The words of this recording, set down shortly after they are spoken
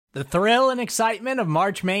The thrill and excitement of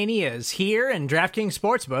March Mania is here, and DraftKings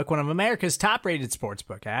Sportsbook, one of America's top-rated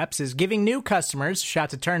sportsbook apps, is giving new customers a shot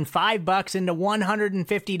to turn $5 into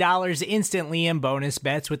 $150 instantly in bonus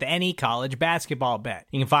bets with any college basketball bet.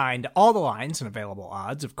 You can find all the lines and available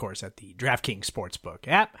odds, of course, at the DraftKings Sportsbook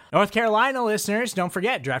app. North Carolina listeners, don't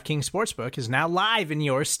forget, DraftKings Sportsbook is now live in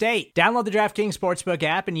your state. Download the DraftKings Sportsbook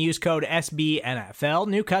app and use code SBNFL.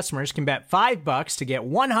 New customers can bet $5 to get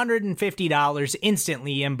 $150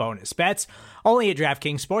 instantly in bonus bets, only at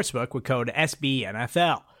DraftKings Sportsbook with code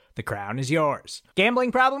SBNFL. The crown is yours.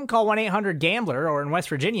 Gambling problem? Call 1-800-GAMBLER, or in West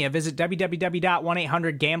Virginia, visit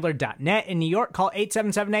www.1800gambler.net. In New York, call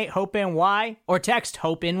 8778-HOPE-NY or text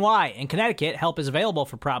HOPE-NY. In Connecticut, help is available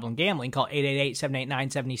for problem gambling. Call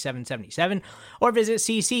 888-789-7777 or visit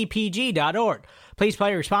ccpg.org. Please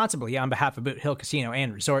play responsibly on behalf of Boot Hill Casino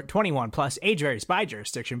and Resort. 21 plus, age varies by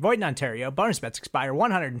jurisdiction. Void in Ontario. Bonus bets expire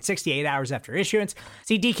 168 hours after issuance.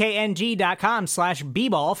 See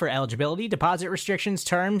dkng.com/bball for eligibility, deposit restrictions,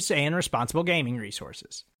 terms, and responsible gaming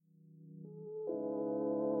resources.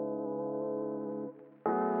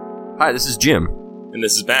 Hi, this is Jim. And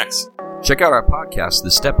this is Max. Check out our podcast,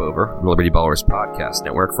 The Step Over, the Liberty Ballers Podcast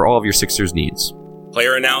Network, for all of your Sixers needs.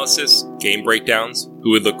 Player analysis, game breakdowns,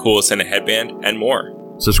 who would look coolest in a headband, and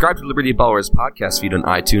more. Subscribe to Liberty Ballers podcast feed on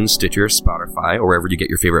iTunes, Stitcher, Spotify, or wherever you get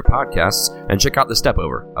your favorite podcasts, and check out The Step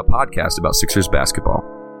Over, a podcast about Sixers basketball.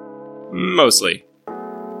 Mostly.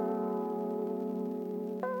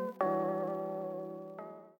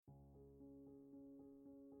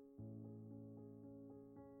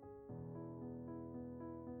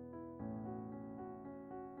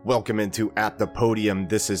 Welcome into At the Podium.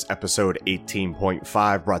 This is episode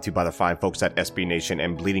 18.5, brought to you by the fine folks at SB Nation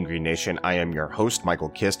and Bleeding Green Nation. I am your host, Michael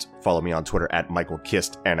Kist. Follow me on Twitter at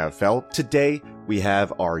MichaelKistNFL. Today, we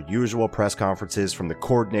have our usual press conferences from the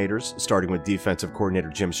coordinators, starting with defensive coordinator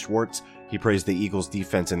Jim Schwartz. He praised the Eagles'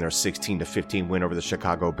 defense in their 16-15 win over the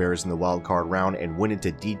Chicago Bears in the wild card round and went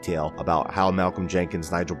into detail about how Malcolm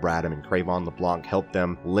Jenkins, Nigel Bradham, and Cravon LeBlanc helped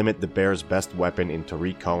them limit the Bears' best weapon in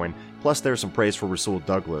Tariq Cohen. Plus, there's some praise for Rasul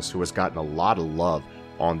Douglas, who has gotten a lot of love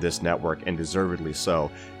on this network, and deservedly so.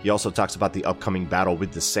 He also talks about the upcoming battle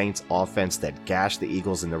with the Saints offense that gashed the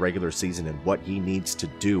Eagles in the regular season and what he needs to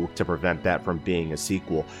do to prevent that from being a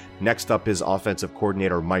sequel. Next up is offensive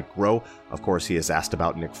coordinator Mike Groh. Of course, he is asked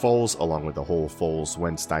about Nick Foles, along with the whole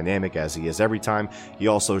Foles-Wentz dynamic, as he is every time. He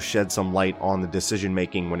also shed some light on the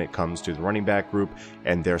decision-making when it comes to the running back group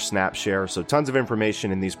and their snap share. So tons of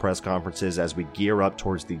information in these press conferences as we gear up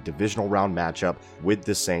towards the divisional round matchup with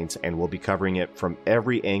the Saints, and we'll be covering it from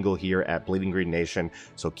every angle here at Bleeding Green Nation.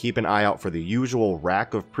 So keep an eye out for the usual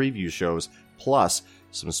rack of preview shows, plus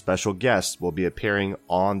some special guests will be appearing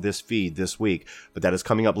on this feed this week. But that is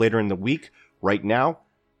coming up later in the week. Right now,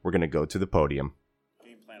 we're going to go to the podium.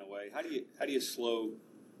 Game plan away. How do you slow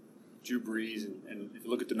Drew Brees? And if you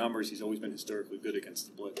look at the numbers, he's always been historically good against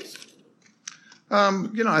the blitz.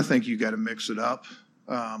 I think you got to mix it up.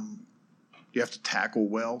 You have to tackle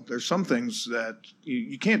well. There's some things that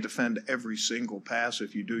you can't defend every single pass.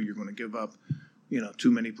 If you do, you're going to give up,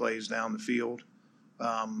 too many plays down the field.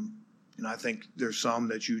 I think there's some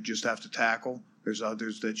that you just have to tackle. There's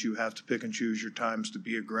others that you have to pick and choose your times to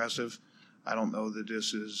be aggressive. I don't know that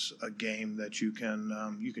this is a game that you can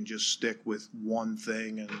just stick with one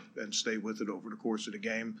thing and stay with it over the course of the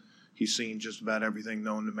game. He's seen just about everything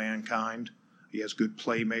known to mankind. He has good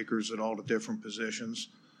playmakers at all the different positions.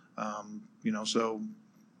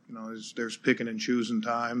 There's picking and choosing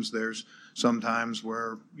times. There's some times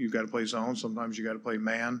where you've got to play zone. Sometimes you got to play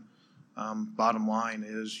man. Bottom line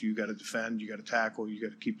is you got to defend, you got to tackle, you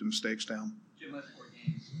got to keep the mistakes down. Jim, last 4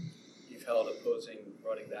 games, you've held opposing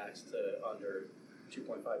running backs to under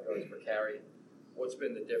 2.5 yards per carry. What's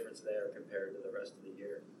been the difference there compared to the rest of the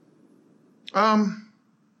year? Well,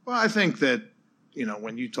 I think that,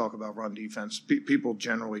 when you talk about run defense, people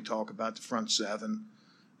generally talk about the front seven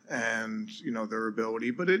and, their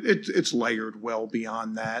ability, but it's layered well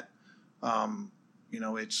beyond that.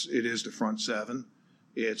 It is the front seven.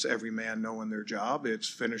 It's every man knowing their job. It's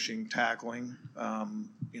finishing, tackling.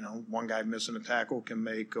 One guy missing a tackle can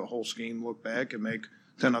make a whole scheme look bad, can make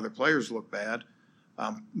 10 other players look bad.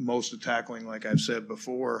 Most of tackling, like I've said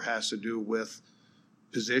before, has to do with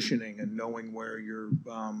positioning and knowing where your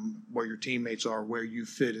teammates are, where you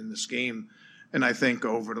fit in the scheme. And I think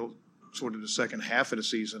over the second half of the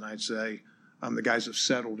season, I'd say the guys have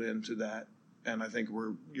settled into that, and I think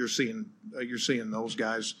you're seeing those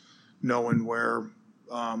guys knowing where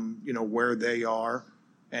they are,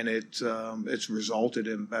 and it's resulted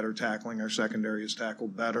in better tackling. Our secondary has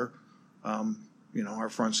tackled better. Our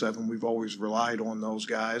front seven, we've always relied on those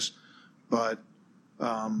guys, but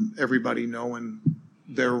everybody knowing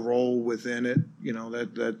their role within it,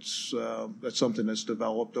 that's something that's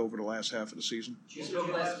developed over the last half of the season. You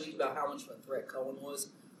spoke last week about how much of a threat Cohen was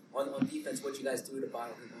on defense. What you guys do to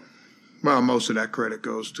bottle him up? Well, most of that credit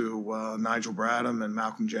goes to Nigel Bradham and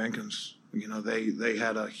Malcolm Jenkins. They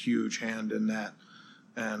had a huge hand in that.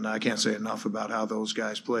 And I can't say enough about how those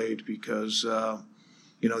guys played because,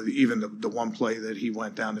 even the one play that he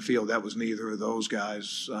went down the field, that was neither of those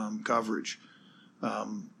guys' coverage.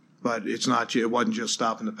 But it wasn't just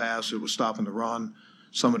stopping the pass, it was stopping the run.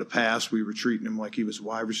 Some of the pass, we were treating him like he was a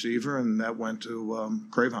wide receiver, and that went to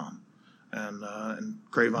Cravon. And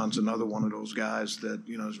Cravon's another one of those guys that,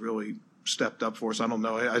 has really stepped up for us. I don't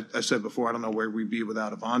know. I said before, I don't know where we'd be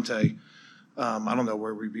without Avante. I don't know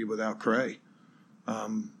where we'd be without Cray.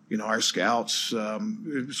 Our scouts,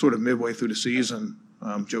 sort of midway through the season,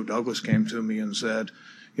 Joe Douglas came to me and said,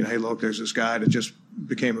 hey, look, there's this guy that just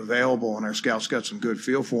became available, and our scouts got some good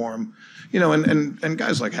feel for him. And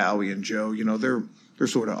guys like Howie and Joe, they're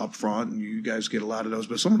sort of up front, and you guys get a lot of those.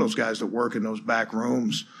 But some of those guys that work in those back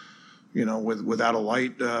rooms, without a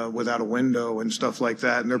light, without a window and stuff like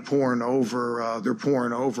that, and they're pouring over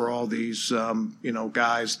all these,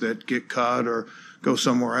 guys that get cut or go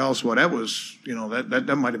somewhere else. Well, that was,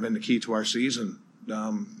 that might have been the key to our season.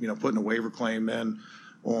 Putting a waiver claim in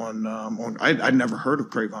on I'd never heard of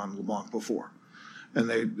Cravon LeBlanc before, and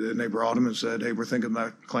they brought him and said, hey, we're thinking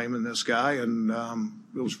about claiming this guy, and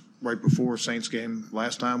it was right before Saints game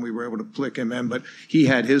last time we were able to flick him in, but he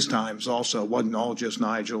had his times also. It wasn't all just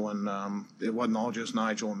Nigel and Malcolm.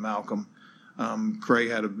 Cray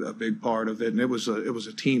had a big part of it, and it was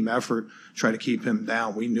a team effort to try to keep him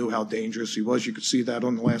down. We knew how dangerous he was. You could see that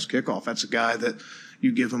on the last kickoff. That's a guy that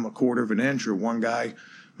you give him a quarter of an inch, or one guy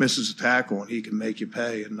misses a tackle and he can make you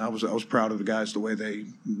pay. And I was proud of the guys the way they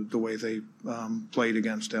played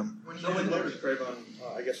against him. When you looked at Cravon,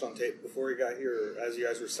 I guess on tape before he got here, or as you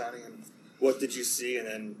guys were signing him, what did you see, and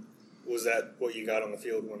then was that what you got on the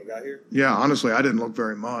field when he got here? Yeah, honestly, I didn't look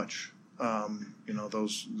very much.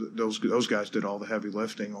 Those guys did all the heavy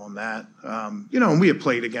lifting on that. And we had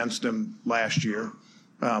played against him last year.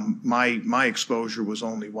 My exposure was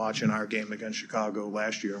only watching our game against Chicago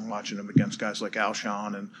last year and watching him against guys like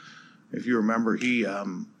Alshon. And if you remember,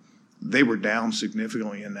 they were down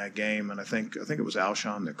significantly in that game. And I think it was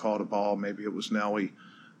Alshon that caught a ball. Maybe it was Nelly.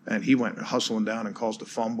 And he went hustling down and caused a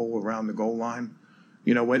fumble around the goal line.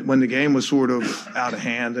 When the game was sort of out of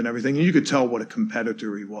hand and everything, and you could tell what a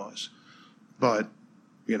competitor he was. But,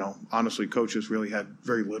 honestly, coaches really had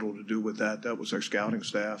very little to do with that. That was our scouting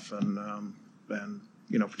staff, and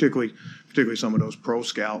particularly some of those pro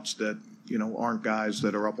scouts that aren't guys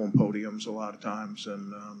that are up on podiums a lot of times,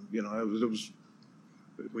 and we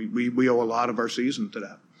owe a lot of our season to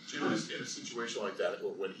that. Jim, in a situation like that,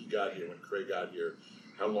 when he got here, when Craig got here,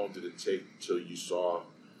 how long did it take till you saw,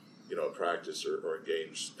 a practice or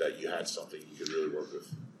games that you had something you could really work with?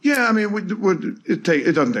 Yeah, I mean, it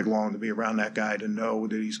doesn't take long to be around that guy to know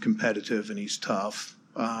that he's competitive and he's tough.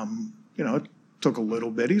 It took a little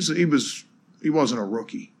bit. He wasn't a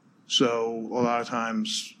rookie, so a lot of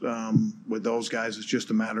times with those guys, it's just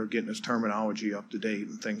a matter of getting his terminology up to date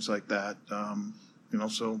and things like that.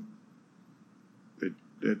 So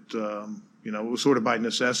it was sort of by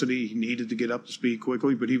necessity. He needed to get up to speed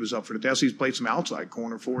quickly, but he was up for the test. He's played some outside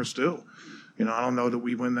corner for us too. I don't know that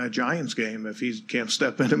we win that Giants game if he can't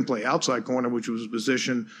step in and play outside corner, which was a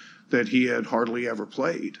position that he had hardly ever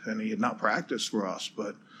played, and he had not practiced for us.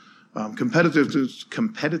 But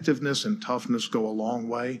competitiveness and toughness go a long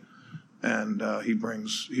way, and he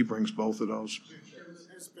brings both of those.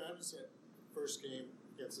 As bad as that first game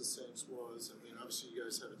against the Saints was, I mean, obviously you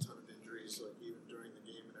guys had a ton of injuries, like even during the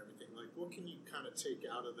game and everything. Like, what can you kind of take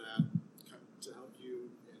out of that to help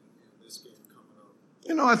you in this game coming up?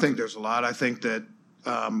 I think there's a lot. I think that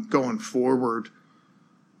going forward,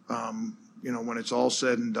 when it's all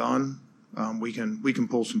said and done, we can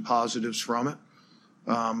pull some positives from it.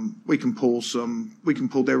 There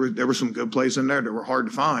were some good plays in there that were hard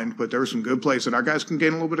to find, but there were some good plays that our guys can gain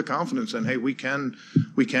a little bit of confidence in. Hey, we can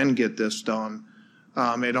get this done.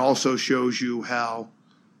 It also shows you how,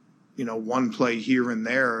 one play here and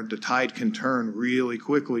there, the tide can turn really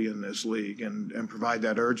quickly in this league and provide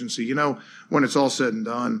that urgency. When it's all said and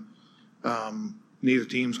done, neither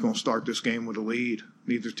team's going to start this game with a lead.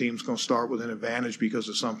 Neither team's going to start with an advantage because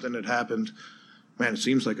of something that happened. Man, it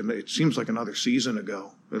seems like another season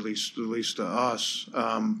ago, at least to us.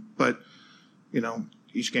 But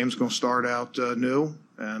each game's going to start out new,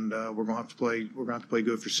 and we're going to have to play. We're going to have to play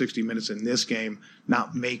good for 60 minutes in this game,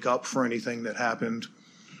 not make up for anything that happened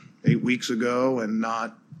 8 weeks ago, and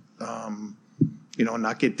not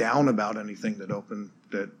not get down about anything that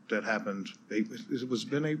happened. It was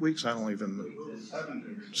been 8 weeks. I don't even.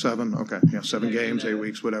 7. Okay, yeah, 7 games, 8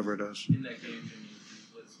 weeks, whatever it is. In that game, Jimmy,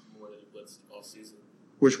 you blitzed more than you blitzed all season.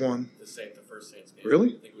 Which one? The first Saints game. Really?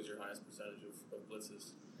 I think it was your highest percentage of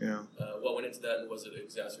blitzes. Yeah. What went into that, and was it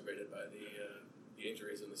exacerbated by the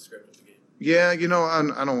injuries in the script of the game? Yeah, I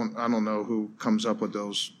don't know who comes up with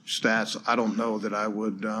those stats. I don't know that I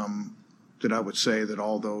would say that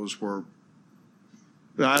all those were.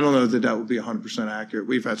 I don't know that would be 100% accurate.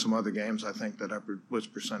 We've had some other games, I think, that our blitz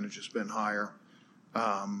percentage has been higher.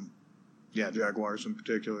 Jaguars in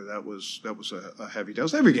particular, that was a heavy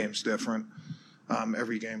dose. Every game's different.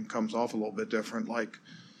 Every game comes off a little bit different. Like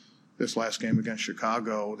this last game against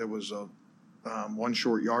Chicago, there was a one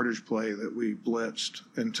short yardage play that we blitzed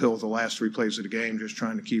until the last 3 plays of the game, just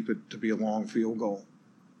trying to keep it to be a long field goal.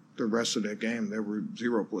 The rest of that game, there were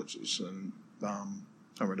 0 blitzes, and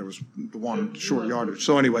there was the one short yardage.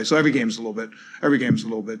 So anyway, every game's a little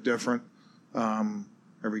bit different.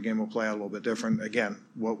 Every game will play out a little bit different. Again,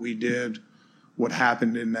 what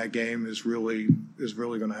happened in that game is really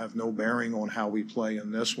going to have no bearing on how we play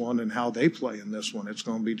in this one and how they play in this one. It's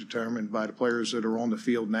going to be determined by the players that are on the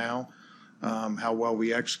field now, how well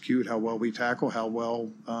we execute, how well we tackle, how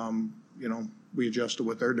well we adjust to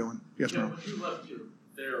what they're doing. Yes, ma'am. When you left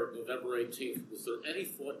there November 18th, was there any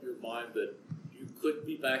thought in your mind that you could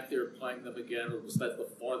be back there playing them again, or was that the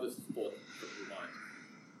farthest thought from your mind?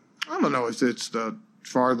 I don't know if it's the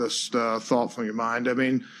farthest thought from your mind. I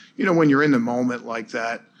mean, when you're in the moment like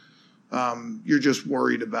that, you're just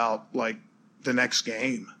worried about like the next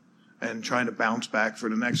game and trying to bounce back for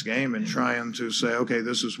the next game and trying to say, okay,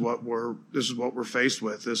 this is what we're faced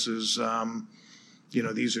with. This is,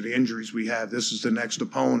 these are the injuries we have. This is the next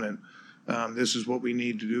opponent. This is what we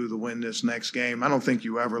need to do to win this next game. I don't think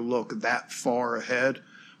you ever look that far ahead,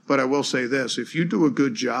 but I will say this: if you do a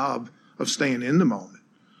good job of staying in the moment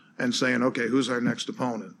and saying, okay, who's our next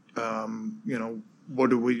opponent? How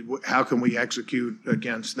can we execute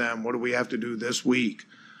against them? What do we have to do this week?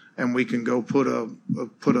 And we can go put a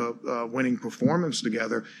winning performance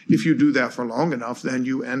together. If you do that for long enough, then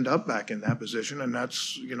you end up back in that position, and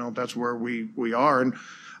that's where we are. And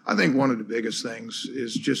I think one of the biggest things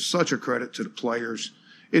is just such a credit to the players.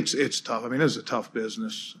 It's tough. I mean, it's a tough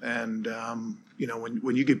business, and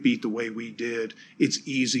when you get beat the way we did, it's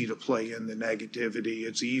easy to play in the negativity.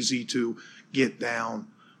 It's easy to get down.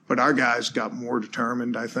 But our guys got more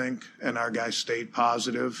determined, I think, and our guys stayed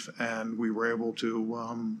positive, and we were able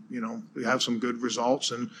to, have some good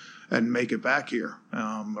results and make it back here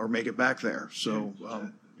or make it back there. So,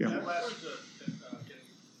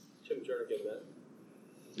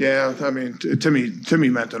 Yeah, I mean, Timmy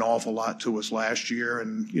meant an awful lot to us last year,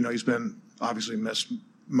 and he's been obviously missed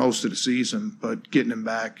most of the season. But getting him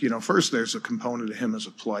back, first there's a component of him as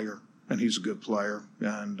a player, and he's a good player,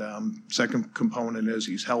 and second component is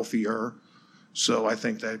he's healthier, so I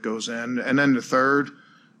think that goes in. And then the third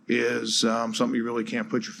is something you really can't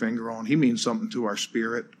put your finger on. He means something to our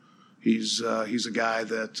spirit. He's a guy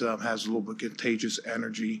that has a little bit contagious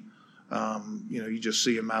energy. You just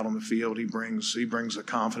see him out on the field. He brings a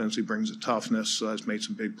confidence. He brings a toughness. Has made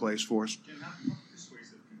some big plays for us. Jim, how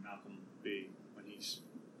persuasive can Malcolm be when he's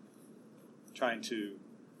trying to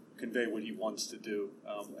convey what he wants to do?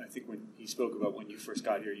 I think when he spoke about when you first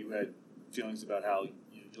got here, you had feelings about how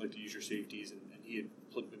you like to use your safeties, and he had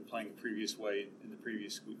been playing a previous way in the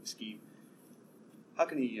previous scheme. How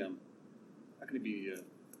can he be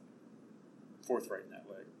forthright in that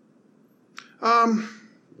way?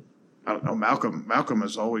 I don't know. Malcolm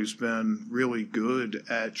has always been really good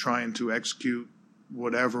at trying to execute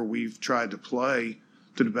whatever we've tried to play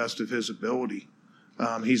to the best of his ability.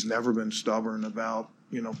 He's never been stubborn about,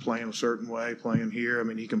 playing a certain way, playing here. I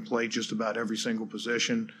mean, he can play just about every single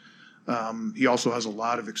position. He also has a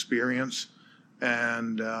lot of experience,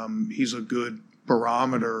 and he's a good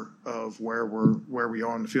barometer of where we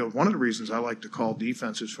are on the field. One of the reasons I like to call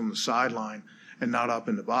defenses from the sideline and not up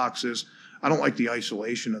in the box is I don't like the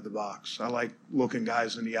isolation of the box. I like looking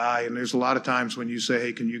guys in the eye, and there's a lot of times when you say,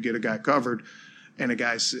 "Hey, can you get a guy covered?" and a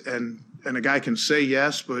guy can say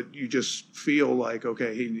yes, but you just feel like,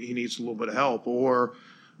 okay, he needs a little bit of help, or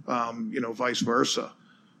vice versa.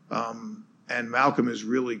 And Malcolm is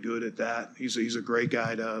really good at that. He's a great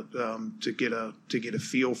guy to get a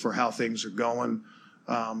feel for how things are going.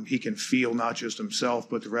 He can feel not just himself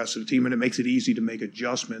but the rest of the team, and it makes it easy to make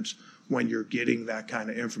adjustments when you're getting that kind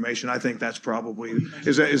of information. I think that's probably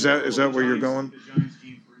is that where you're going? The Giants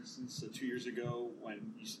game, for instance, 2 years ago,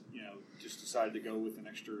 when you just decided to go with an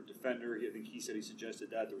extra defender. I think he said he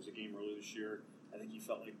suggested that. There was a game earlier this year. I think he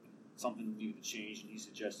felt like something needed to change, and he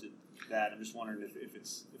suggested that. I'm just wondering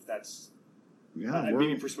if that's Yeah,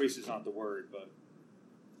 maybe persuasive is not the word, but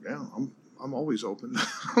yeah, I'm always open.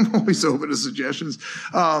 I'm always open to suggestions.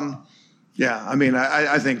 Yeah, I mean,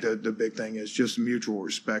 I think the big thing is just mutual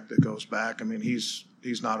respect that goes back. I mean, he's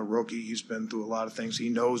not a rookie. He's been through a lot of things. He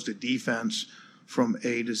knows the defense from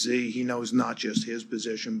A to Z. He knows not just his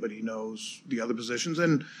position, but he knows the other positions.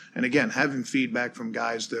 And again, having feedback from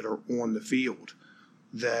guys that are on the field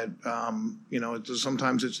that,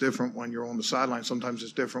 sometimes it's different when you're on the sideline. Sometimes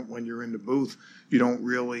it's different when you're in the booth. You don't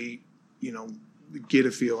really, get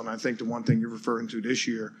a feel. And I think the one thing you're referring to this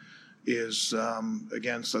year is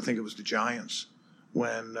against, I think it was the Giants,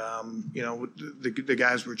 when, the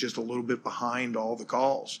guys were just a little bit behind all the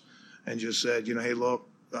calls and just said, hey, look,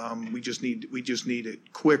 we just need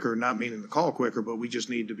it quicker, not meaning the call quicker, but we just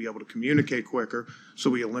need to be able to communicate quicker. So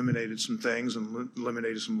we eliminated some things and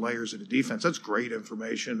eliminated some layers of the defense. That's great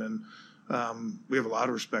information, and we have a lot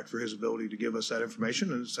of respect for his ability to give us that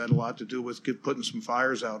information, and it's had a lot to do with putting some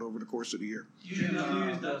fires out over the course of the year. You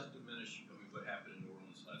doesn't diminish what happened in New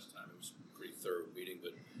Orleans last time. It was a pretty thorough meeting,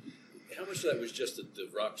 but how much of that was just that the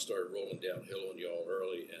rock started rolling downhill on y'all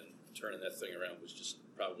early, and turning that thing around was just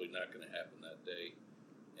probably not going to happen that day?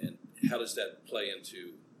 And how does that play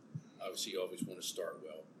into, obviously you always want to start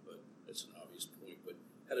well, but it's an obvious point, but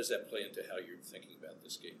how does that play into how you're thinking about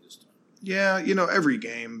this game this time? Yeah, every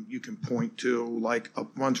game you can point to like a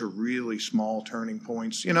bunch of really small turning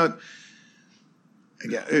points. Again,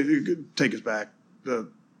 it could take us back, the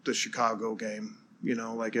Chicago game.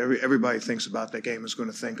 Like everybody thinks about that game is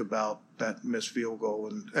going to think about that missed field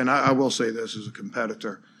goal. And I will say this as a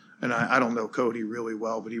competitor, and I don't know Cody really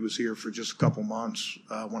well, but he was here for just a couple months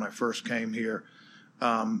when I first came here.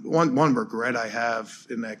 One regret I have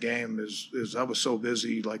in that game is I was so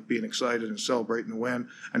busy like being excited and celebrating the win,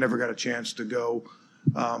 I never got a chance to go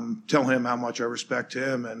tell him how much I respect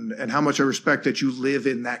him and how much I respect that you live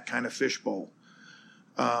in that kind of fishbowl.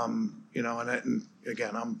 And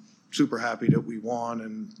again, I'm super happy that we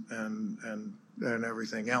won and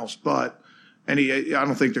everything else, but I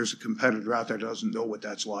don't think there's a competitor out there that doesn't know what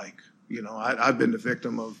that's like. I've been the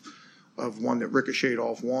victim of one that ricocheted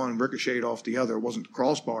off one, ricocheted off the other. It wasn't the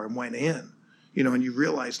crossbar and went in. And you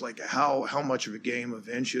realize like how much of a game of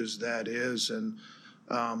inches that is, and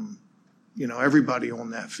everybody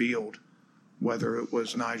on that field, whether it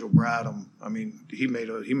was Nigel Bradham, I mean, he made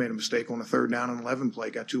a mistake on a 3rd down and 11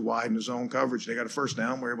 play, got too wide in his own coverage. They got a first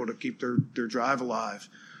down, were able to keep their drive alive.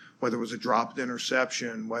 Whether it was a dropped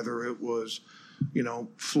interception, whether it was,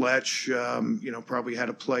 Fletch, probably had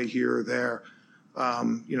a play here or there.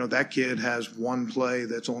 That kid has one play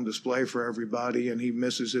that's on display for everybody, and he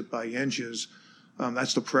misses it by inches.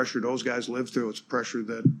 That's the pressure those guys live through. It's pressure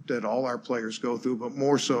that all our players go through, but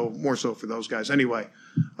more so for those guys. Anyway,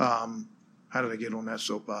 how did I get on that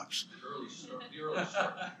soapbox? The early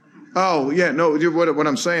start. Oh, yeah, no, what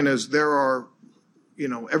I'm saying is there are,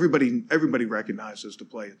 everybody recognizes the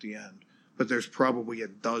play at the end, but there's probably a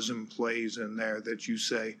dozen plays in there that you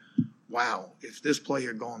say, wow, if this play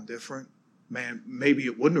had gone different, man, maybe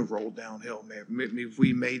it wouldn't have rolled downhill. Maybe if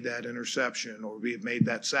we made that interception, or we had made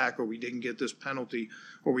that sack, or we didn't get this penalty,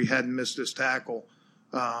 or we hadn't missed this tackle,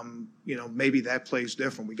 maybe that play's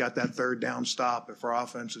different. We got that 3rd down stop if our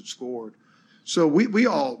offense had scored. So we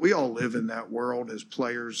all live in that world as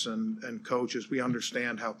players and coaches. We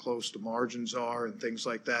understand how close the margins are and things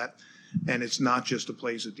like that. And it's not just the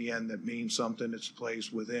plays at the end that mean something; it's the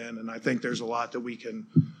plays within. And I think there's a lot that we can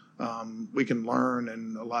learn,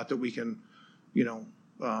 and a lot that we can,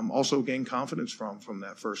 also gain confidence from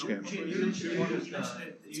that first game. You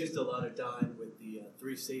used a lot of dime with the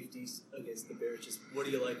 3 safeties against the Bears. Just what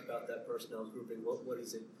do you like about that personnel grouping? What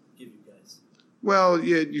does it give you guys? Well,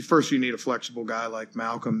 first you need a flexible guy like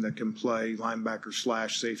Malcolm that can play linebacker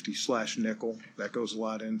 / safety / nickel. That goes a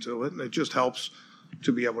lot into it, and it just helps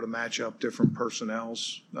to be able to match up different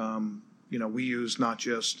personnels. We use not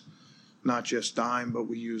just dime, but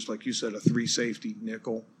we use, like you said, a 3 safety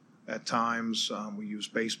nickel at times. We use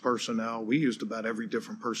base personnel. We used about every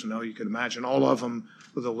different personnel you can imagine, all of them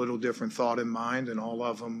with a little different thought in mind, and all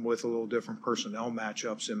of them with a little different personnel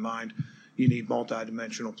matchups in mind. You need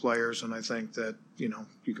multidimensional players, and I think that,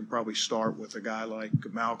 you can probably start with a guy like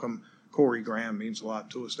Malcolm. Corey Graham means a lot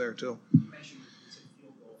to us there, too. You mentioned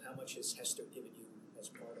field goal. How much has Hester given you as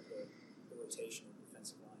part of the rotation of the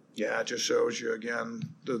defensive line? Yeah, it just shows you, again,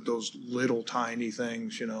 those little tiny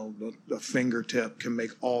things, the fingertip can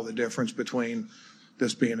make all the difference between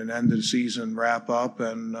this being an end-of-the-season wrap-up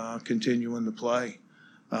and continuing to play.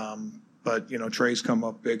 But, Trey's come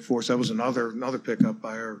up big for us. That was another pickup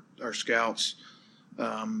by our scouts.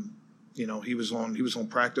 He was on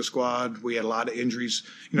practice squad. We had a lot of injuries.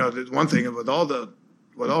 The one thing with all the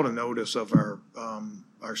notice of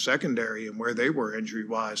our secondary and where they were injury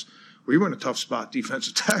wise, we were in a tough spot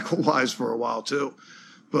defensive tackle wise for a while too.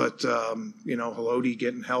 But Haloti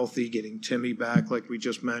getting healthy, getting Timmy back like we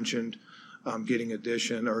just mentioned, getting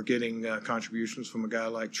contributions from a guy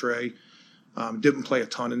like Trey. Didn't play a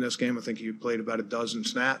ton in this game. I think he played about a dozen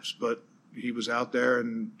snaps, but he was out there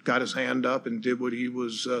and got his hand up and did what he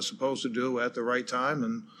was supposed to do at the right time,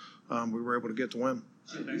 and we were able to get the win.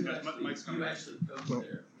 Mike's coming back.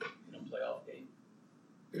 There, playoff game.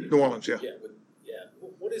 New Orleans, yeah.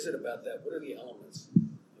 What is it about that? What are the elements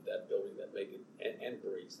of that building that make it, and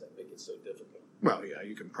Breeze, that make it so difficult? Well, yeah,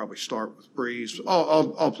 you can probably start with Breeze.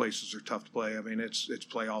 All places are tough to play. I mean, it's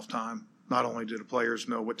playoff time. Not only do the players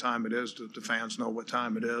know what time it is, the fans know what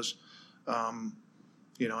time it is.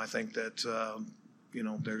 I think that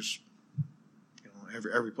there's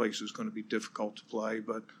every place is going to be difficult to play,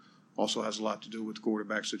 but also has a lot to do with the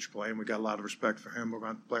quarterbacks that you're playing. We got a lot of respect for him. We're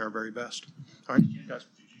going to play our very best. All right, guys.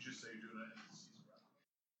 Did you just say doing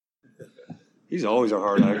that? He's always a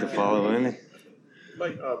hard act to follow, isn't he?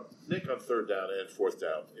 Mike, Nick on third down and fourth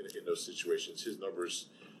down in those situations, his numbers,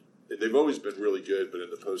 they've always been really good, but in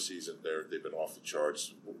the postseason, they've been off the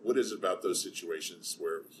charts. What is it about those situations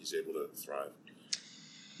where he's able to thrive?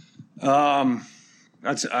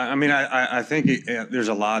 I think there's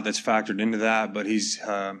a lot that's factored into that, but he's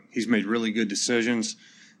made really good decisions,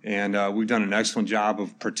 and we've done an excellent job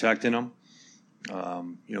of protecting him.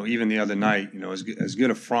 Even the other night, as good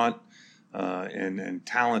a front and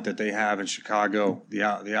talent that they have in Chicago,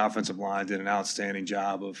 the offensive line did an outstanding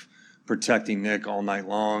job of protecting Nick all night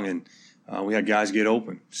long, and we had guys get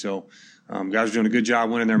open. So guys are doing a good job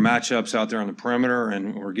winning their matchups out there on the perimeter,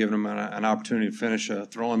 and we're giving them an opportunity to finish a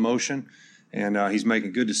throw in motion. And he's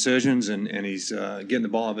making good decisions, and he's getting the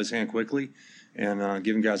ball out of his hand quickly and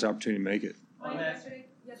giving guys opportunity to make it. Yesterday,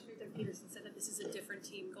 Peterson said that this is a different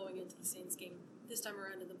team going into the Saints game this time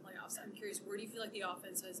around in the playoffs. I'm curious, where do you feel like the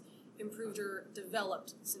offense has improved or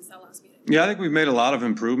developed since that last meeting? Yeah, I think we've made a lot of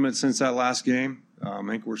improvements since that last game. I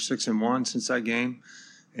think we're 6-1 since that game,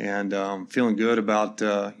 and feeling good about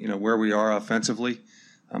where we are offensively.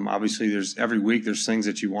 Obviously, every week there's things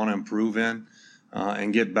that you want to improve in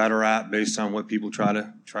and get better at based on what people try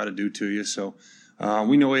to do to you. So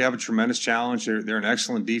we know we have a tremendous challenge. They're an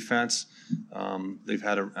excellent defense. They've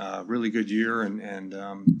had a really good year and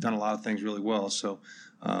done a lot of things really well. So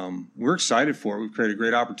we're excited for it. We've created a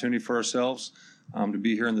great opportunity for ourselves to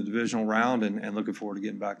be here in the divisional round and looking forward to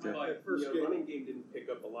getting back there. Running game didn't pick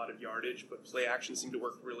up a lot of yardage, but play action seemed to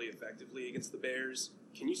work really effectively against the Bears.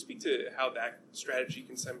 Can you speak to how that strategy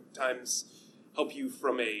can sometimes help you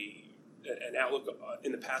from an outlook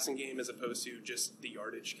in the passing game as opposed to just the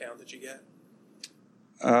yardage count that you get?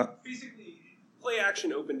 Basically, play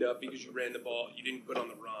action opened up because you ran the ball. You didn't put on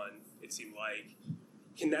the run, it seemed like.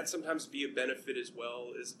 Can that sometimes be a benefit as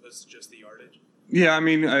well as opposed to just the yardage? Yeah, I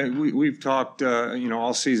mean, we've talked,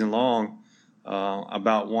 all season long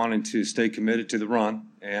about wanting to stay committed to the run,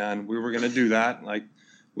 and we were going to do that. Like,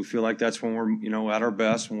 we feel like that's when we're, at our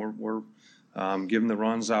best, when we're giving the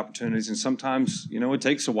runs opportunities, and sometimes, it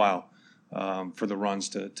takes a while for the runs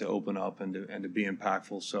to open up and to be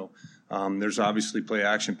impactful. So there's obviously play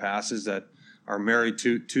action passes that are married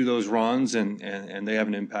to those runs, and they have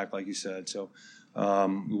an impact, like you said. So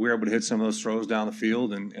we were able to hit some of those throws down the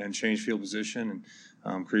field and change field position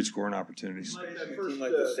and create scoring opportunities. A team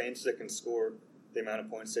like the Saints that can score the amount of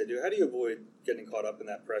points they do, how do you avoid getting caught up in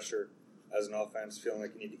that pressure as an offense, feeling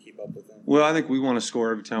like you need to keep up with them? Well, I think we want to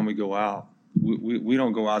score every time we go out. We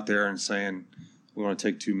don't go out there and saying we want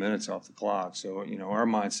to take 2 minutes off the clock. So, our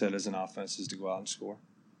mindset as an offense is to go out and score.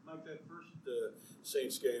 Mike, that first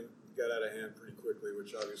Saints game got out of hand pretty quickly,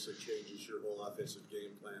 which obviously changes your whole offensive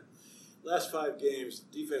game plan. Last 5 games,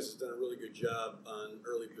 the defense has done a really good job on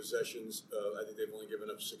early possessions. I think they've only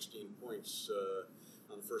given up 16 points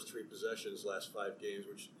on the first 3 possessions last 5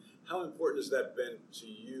 games. How important has that been to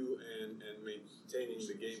you and maintaining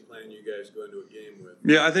the game plan you guys go into a game with?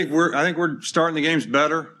 Yeah, I think we're starting the games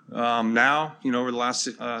better now. Over the last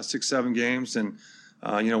 6-7 games, and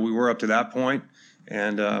we were up to that point.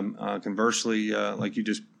 And conversely, like you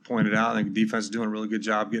just pointed out, I think the defense is doing a really good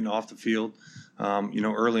job getting off the field.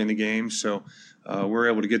 Early in the game, so we're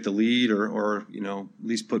able to get the lead or at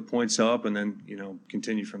least put points up and then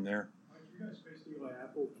continue from there. You guys faced Eli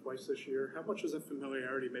Apple twice this year. How much does that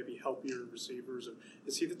familiarity maybe help your receivers? And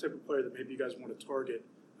is he the type of player that maybe you guys want to target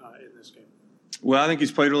in this game? Well, I think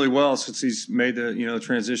he's played really well since he's made the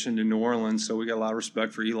transition to New Orleans. So we got a lot of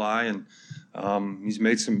respect for Eli, and He's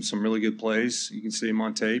made some really good plays. You can see him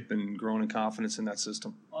on tape and growing in confidence in that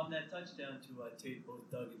system. On that touchdown to tape, both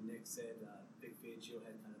Doug and Nick said Big Fangio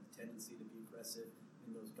had kind of a tendency to be aggressive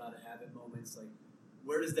in those gotta-have-it moments. Like,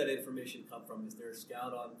 where does that information come from? Is there a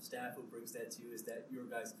scout on staff who brings that to you? Is that your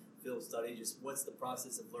guys' field study? Just what's the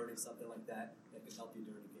process of learning something like that can help you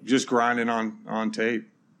during the game? Just grinding on tape,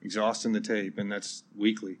 exhausting the tape, and that's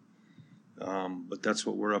weekly. But that's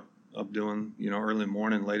what we're up doing, early in the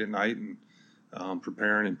morning, late at night, and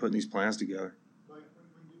preparing and putting these plans together. Mike,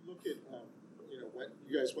 when you look at, when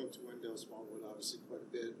you guys went to Wendell Smallwood, obviously quite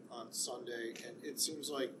a bit on Sunday, and it seems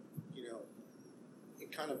like,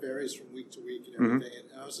 it kind of varies from week to week and everything.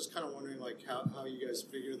 Mm-hmm. And I was just kind of wondering, how you guys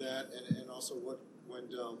figure that, and also what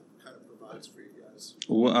Wendell kind of provides for you guys.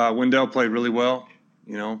 Wendell played really well,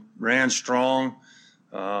 ran strong,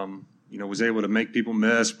 was able to make people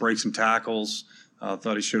miss, break some tackles.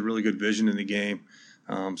 Thought he showed really good vision in the game.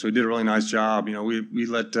 So he did a really nice job. We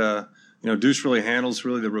let Deuce really handles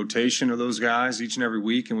the rotation of those guys each and every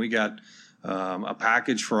week, and we got a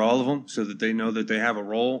package for all of them so that they know that they have a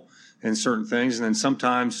role in certain things. And then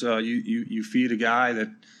sometimes you feed a guy that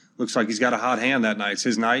looks like he's got a hot hand that night. It's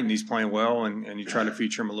his night, and he's playing well, and you try to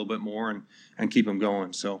feature him a little bit more and keep him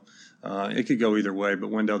going. So it could go either way, but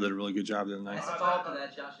Wendell did a really good job the other night. As a follow-up to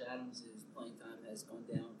that, Josh Adams' playing time has gone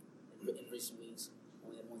down in recent weeks.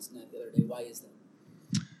 Only had one snap the other day. Why is that?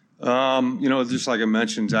 Just like I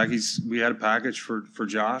mentioned, Zach, we had a package for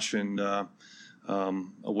Josh and a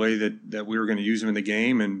way that we were going to use him in the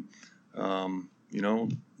game. And,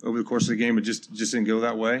 over the course of the game, it just didn't go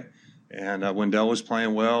that way. And Wendell was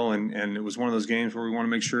playing well, and it was one of those games where we want to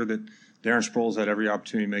make sure that Darren Sproles had every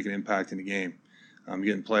opportunity to make an impact in the game,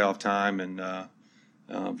 getting playoff time. And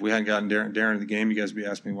if we hadn't gotten Darren in the game, you guys would be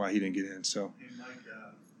asking me why he didn't get in. So.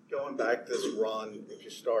 Going back this run, if you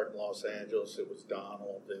start in Los Angeles, it was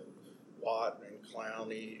Donald and Watt and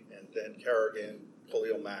Clowney and then Kerrigan,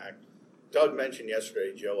 Khalil Mack. Doug mentioned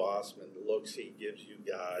yesterday Joe Osman, the looks he gives you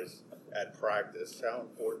guys at practice. How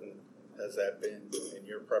important has that been in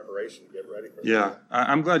your preparation to get ready for that? Yeah,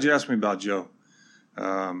 I'm glad you asked me about Joe.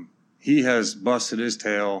 He has busted his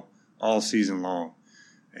tail all season long.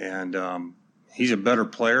 And he's a better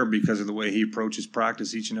player because of the way he approaches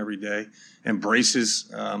practice each and every day, embraces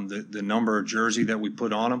the number of jersey that we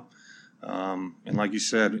put on him. And like you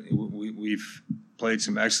said, we've played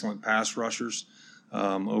some excellent pass rushers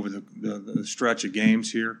over the stretch of games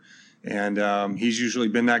here. And he's usually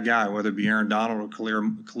been that guy, whether it be Aaron Donald or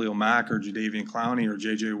Khalil Mack or Jadeveon Clowney or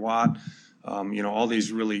J.J. Watt. All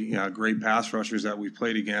these really great pass rushers that we've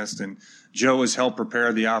played against. And Joe has helped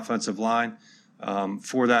prepare the offensive line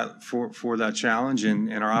for that challenge,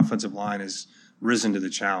 and our offensive line has risen to the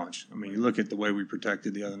challenge. I mean, you look at the way we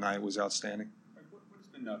protected the other night; it was outstanding. What's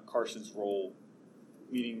been Carson's role,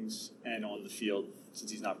 meetings and on the field, since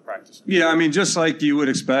he's not practicing? Yeah, I mean, just like you would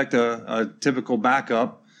expect a typical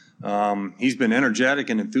backup, he's been energetic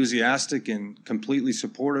and enthusiastic and completely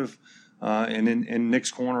supportive, and in Nick's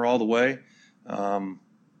corner all the way.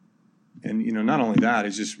 And, not only that,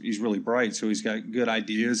 he's really bright. So he's got good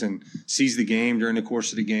ideas and sees the game during the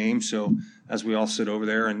course of the game. So as we all sit over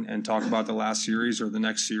there and talk about the last series or the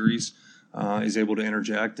next series, is able to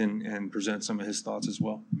interject and present some of his thoughts as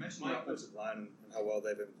well. You mentioned the offensive line and how well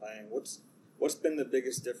they've been playing. What's been the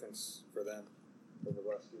biggest difference for them over the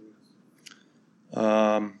last few weeks?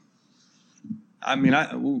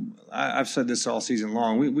 I've said this all season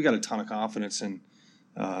long. We got a ton of confidence in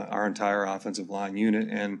our entire offensive line unit,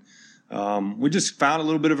 and we just found a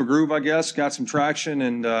little bit of a groove, I guess, got some traction,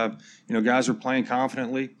 and, guys are playing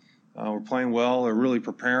confidently. We're playing well. They're really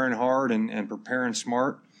preparing hard and preparing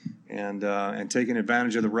smart and taking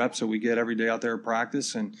advantage of the reps that we get every day out there at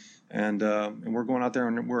practice. And we're going out there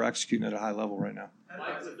and we're executing at a high level right now.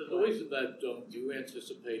 Mike, with the noise of that dome, do you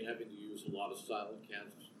anticipate having to use a lot of silent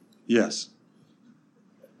cameras? Yes.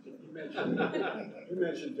 You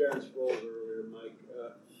mentioned Darren Sproles earlier, Mike.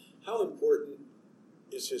 How important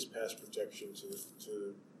is his pass protection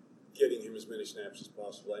to getting him as many snaps as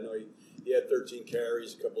possible? I know he had 13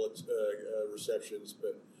 carries, a couple of receptions,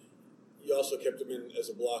 but you also kept him in as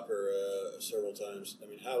a blocker several times. I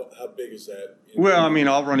mean, how big is that? Well,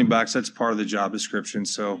 all running backs, that's part of the job description.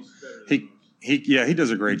 So he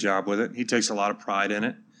does a great job with it. He takes a lot of pride in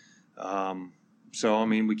it.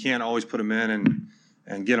 We can't always put him in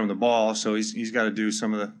and get him the ball. So he's got to do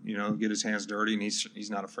some of the, get his hands dirty, and he's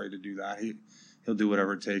not afraid to do that. He'll do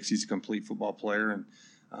whatever it takes. He's a complete football player, and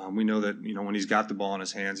we know that, when he's got the ball in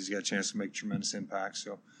his hands, he's got a chance to make tremendous impact.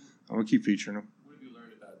 So I'm going to keep featuring him. What have you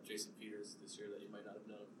learned about Jason Peters this year that you might not have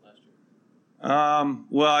known last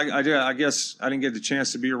Well, I guess I didn't get the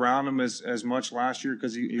chance to be around him as much last year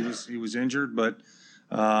because he was injured. But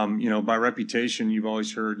by reputation, you've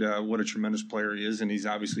always heard what a tremendous player he is, and he's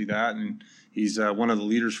obviously that. And he's one of the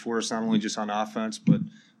leaders for us, not only just on offense, but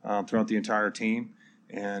throughout the entire team.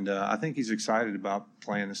 And I think he's excited about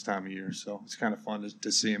playing this time of year. So it's kind of fun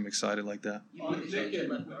to see him excited like that. With Nick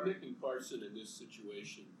and Carson in this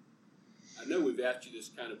situation, I know we've asked you this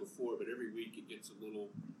kind of before, but every week it gets a little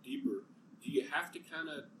deeper. Do you have to kind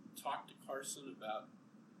of talk to Carson about,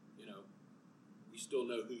 we still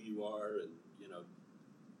know who you are, and,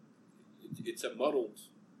 it's a muddled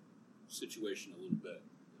situation a little bit.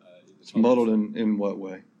 It's muddled in what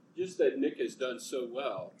way? Just that Nick has done so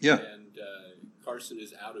well. Yeah. And Carson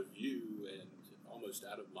is out of view and almost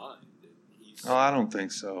out of mind. And I don't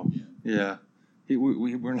think so. Yeah.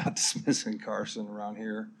 We're not dismissing Carson around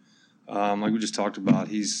here. Like we just talked about,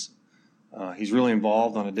 he's really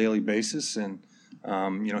involved on a daily basis, and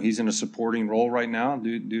he's in a supporting role right now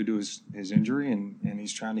due to his injury, and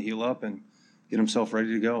he's trying to heal up and get himself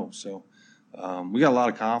ready to go. So we got a lot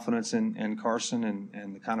of confidence in Carson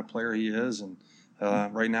and the kind of player he is, and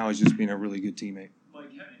right now he's just being a really good teammate. Mike,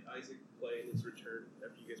 how did Isaac play in his return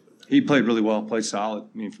after you guys put him? He played really well, played solid.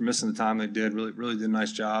 I mean, for missing the time they did, really did a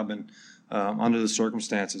nice job, and under the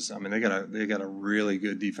circumstances, I mean, they got a really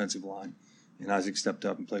good defensive line, and Isaac stepped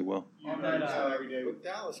up and played well. With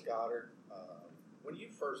Dallas Goedert, when you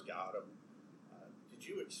first got him, did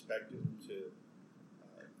you expect him to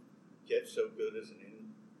get so good as an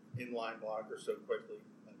inline blocker so quickly?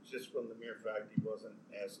 Just from the mere fact he wasn't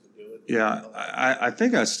asked to do it? Yeah, I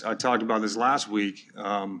think I talked about this last week.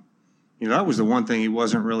 That was the one thing he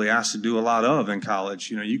wasn't really asked to do a lot of in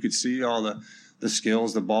college. You could see all the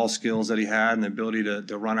skills, the ball skills that he had, and the ability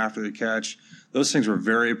to run after the catch. Those things were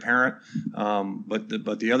very apparent. But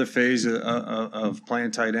the other phase of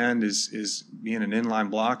playing tight end is being an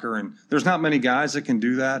inline blocker, and there's not many guys that can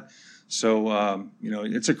do that. So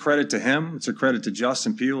it's a credit to him. It's a credit to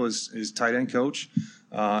Justin Peel, his tight end coach,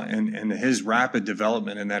 and his rapid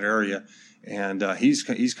development in that area. And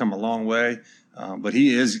he's come a long way. But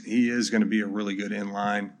he is going to be a really good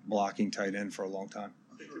inline blocking tight end for a long time.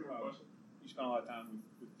 You spent a lot of time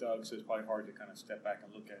with Doug, so it's probably hard to kind of step back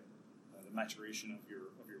and look at the maturation of your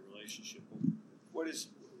relationship.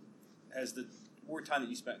 Has the more time that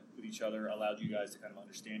you spent with each other allowed you guys to kind of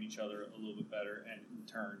understand each other a little bit better, and in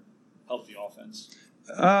turn help the offense?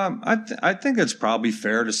 I think it's probably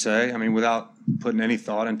fair to say. I mean, without putting any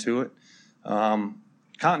thought into it,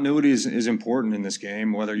 continuity is important in this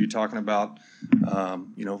game. Whether you're talking about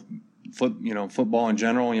football in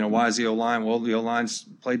general. Why is the O-line? Well, the O-line's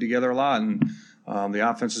played together a lot, and the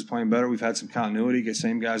offense is playing better. We've had some continuity, get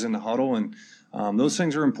same guys in the huddle, and those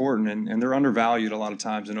things are important, and they're undervalued a lot of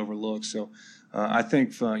times and overlooked. So I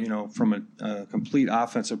think, from a complete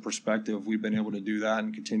offensive perspective, we've been able to do that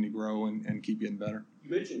and continue to grow and keep getting better. You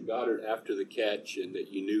mentioned Goddard after the catch and that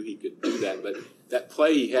you knew he could do that, but that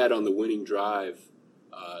play he had on the winning drive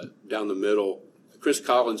down the middle, Chris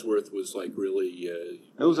Collinsworth was like really. It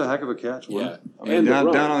was a heck of a catch. Yeah, I mean,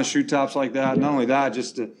 down on the shoe tops like that. Not only that,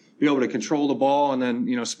 just to be able to control the ball and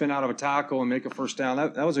then spin out of a tackle and make a first down.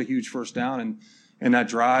 That was a huge first down, and that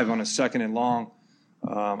drive on a 2nd and long.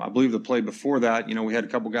 I believe the play before that, we had a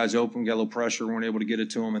couple guys open, got a little pressure, weren't able to get it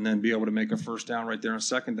to them, and then be able to make a first down right there on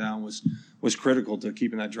 2nd down was critical to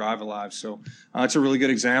keeping that drive alive. So it's a really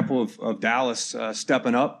good example of Dallas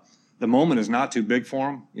stepping up. The moment is not too big for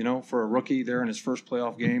him, for a rookie there in his first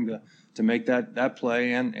playoff game to make that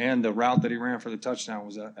play, and the route that he ran for the touchdown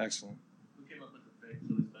was excellent. Who came up with the fake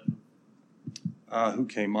really special? Who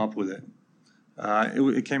came up with it?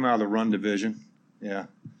 It came out of the run division. Yeah.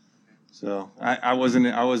 So I wasn't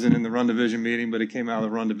in the run division meeting, but it came out of the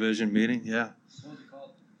run division meeting. Yeah. What was it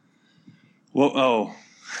called? Well,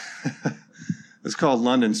 it's called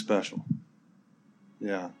London Special.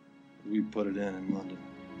 Yeah, we put it in London.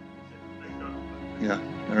 Yeah.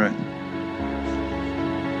 All right.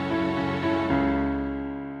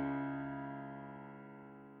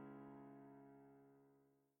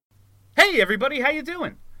 Hey everybody, how you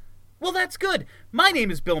doing? Well, that's good. My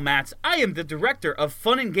name is Bill Matz. I am the director of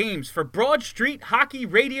Fun and Games for Broad Street Hockey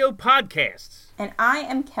Radio Podcasts. And I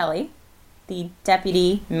am Kelly, the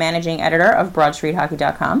deputy managing editor of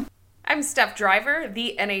BroadStreetHockey.com. I'm Steph Driver,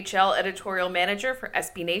 the NHL editorial manager for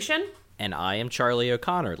SB Nation. And I am Charlie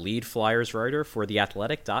O'Connor, lead Flyers writer for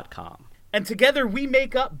TheAthletic.com. And together we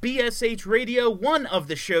make up BSH Radio, one of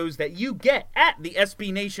the shows that you get at the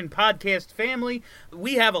SB Nation podcast family.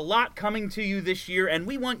 We have a lot coming to you this year, and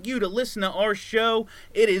we want you to listen to our show.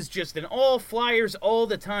 It is just an all Flyers all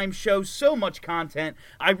the time show, so much content.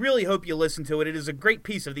 I really hope you listen to it. It is a great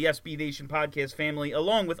piece of the SB Nation podcast family,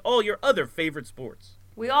 along with all your other favorite sports.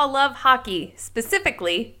 We all love hockey,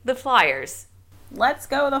 specifically the Flyers. Let's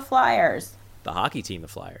go the Flyers. The hockey team, the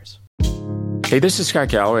Flyers. Hey, this is Scott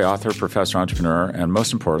Galloway, author, professor, entrepreneur, and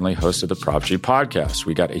most importantly, host of the Prop G podcast.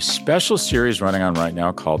 We got a special series running on right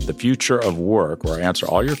now called The Future of Work, where I answer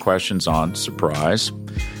all your questions on, surprise,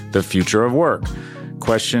 the future of work.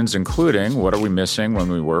 Questions including, what are we missing when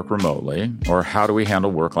we work remotely? Or how do we handle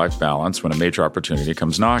work-life balance when a major opportunity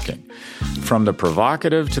comes knocking? From the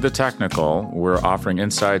provocative to the technical, we're offering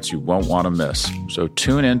insights you won't want to miss. So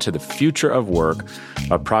tune in to The Future of Work,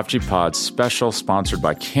 a Prop G Pod special sponsored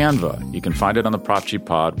by Canva. You can find it on the Prop G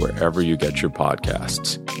Pod wherever you get your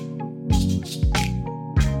podcasts.